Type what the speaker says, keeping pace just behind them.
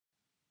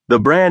The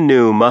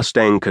brand-new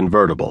Mustang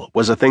convertible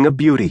was a thing of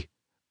beauty,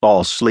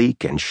 all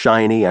sleek and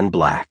shiny and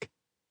black.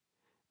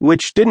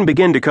 Which didn't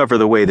begin to cover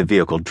the way the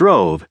vehicle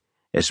drove,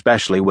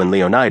 especially when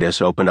Leonidas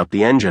opened up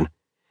the engine,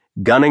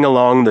 gunning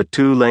along the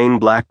two-lane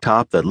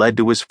blacktop that led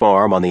to his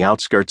farm on the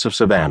outskirts of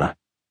Savannah.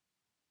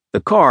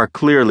 The car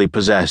clearly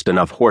possessed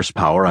enough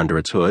horsepower under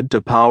its hood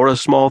to power a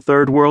small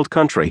third-world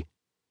country.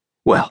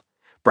 Well,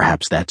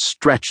 perhaps that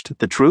stretched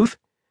the truth,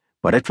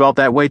 but it felt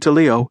that way to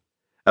Leo,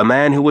 a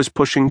man who was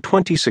pushing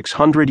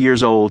 2,600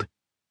 years old,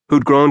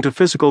 who'd grown to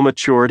physical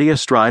maturity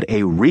astride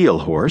a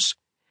real horse,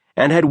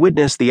 and had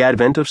witnessed the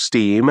advent of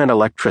steam and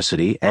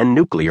electricity and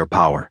nuclear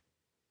power.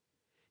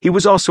 He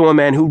was also a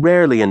man who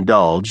rarely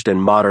indulged in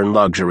modern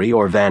luxury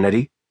or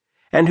vanity,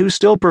 and who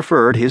still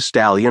preferred his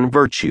stallion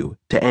Virtue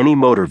to any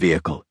motor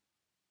vehicle.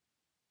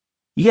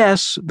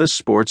 Yes, the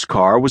sports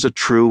car was a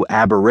true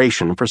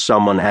aberration for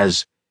someone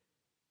as,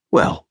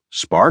 well,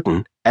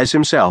 Spartan as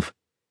himself,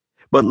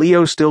 but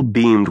Leo still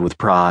beamed with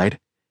pride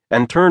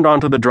and turned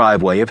onto the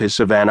driveway of his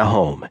Savannah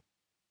home.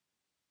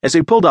 As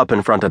he pulled up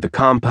in front of the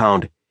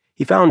compound,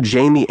 he found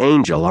Jamie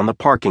Angel on the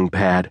parking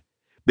pad,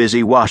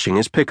 busy washing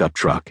his pickup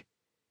truck.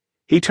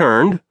 He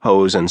turned,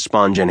 hose and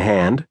sponge in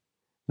hand,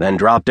 then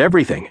dropped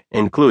everything,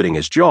 including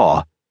his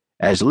jaw,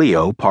 as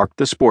Leo parked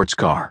the sports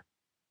car.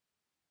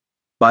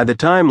 By the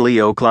time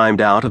Leo climbed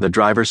out of the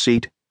driver's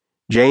seat,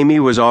 Jamie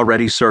was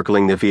already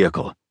circling the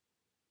vehicle.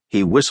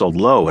 He whistled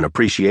low in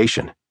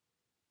appreciation.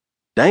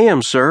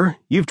 "Damn, sir,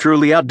 you've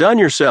truly outdone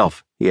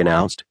yourself," he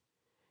announced.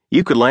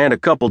 "You could land a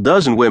couple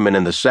dozen women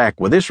in the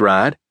sack with this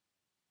ride."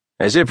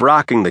 As if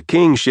rocking the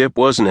kingship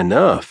wasn't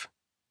enough.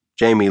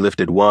 Jamie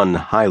lifted one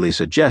highly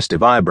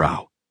suggestive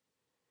eyebrow.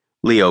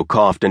 Leo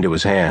coughed into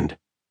his hand.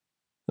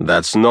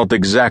 "That's not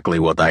exactly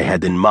what I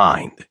had in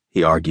mind,"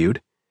 he argued.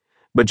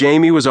 But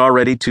Jamie was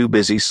already too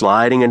busy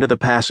sliding into the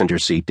passenger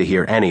seat to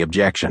hear any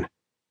objection.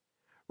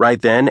 Right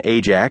then,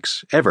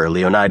 Ajax, ever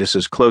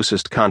Leonidas's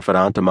closest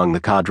confidant among the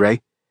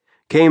cadre,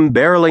 came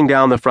barreling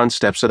down the front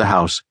steps of the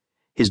house,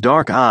 his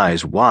dark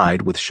eyes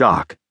wide with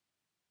shock.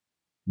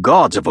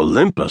 "Gods of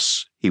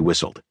Olympus," he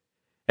whistled,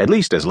 at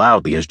least as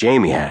loudly as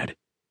Jamie had.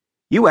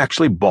 "You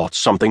actually bought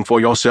something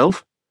for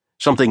yourself?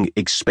 Something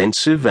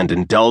expensive and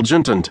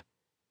indulgent and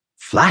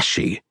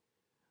flashy?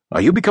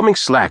 Are you becoming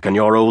slack in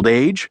your old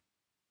age?"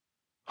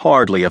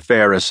 Hardly a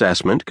fair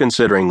assessment,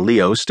 considering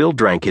Leo still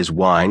drank his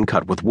wine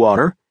cut with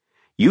water,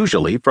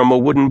 usually from a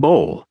wooden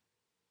bowl.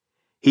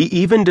 He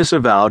even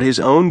disavowed his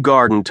own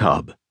garden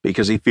tub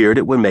because he feared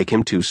it would make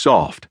him too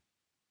soft.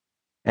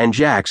 And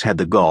Jax had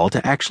the gall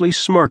to actually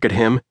smirk at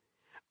him,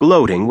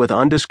 gloating with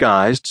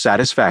undisguised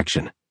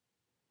satisfaction.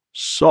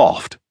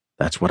 "Soft,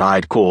 that's what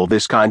I'd call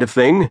this kind of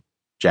thing,"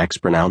 Jax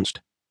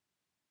pronounced.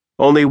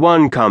 Only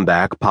one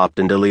comeback popped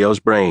into Leo's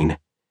brain,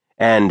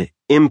 and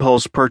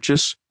impulse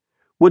purchase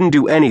wouldn't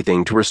do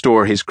anything to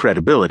restore his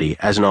credibility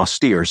as an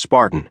austere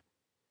Spartan.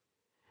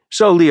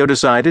 So Leo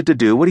decided to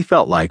do what he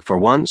felt like for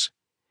once.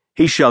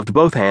 He shoved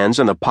both hands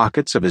in the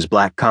pockets of his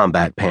black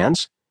combat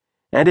pants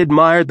and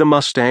admired the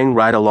Mustang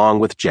right along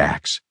with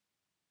Jax.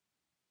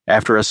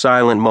 After a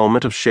silent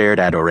moment of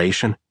shared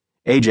adoration,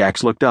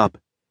 Ajax looked up,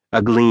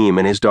 a gleam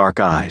in his dark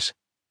eyes.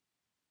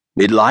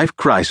 "Midlife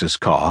crisis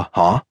car,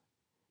 huh?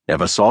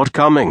 Never saw it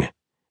coming,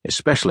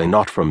 especially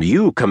not from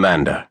you,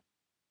 Commander."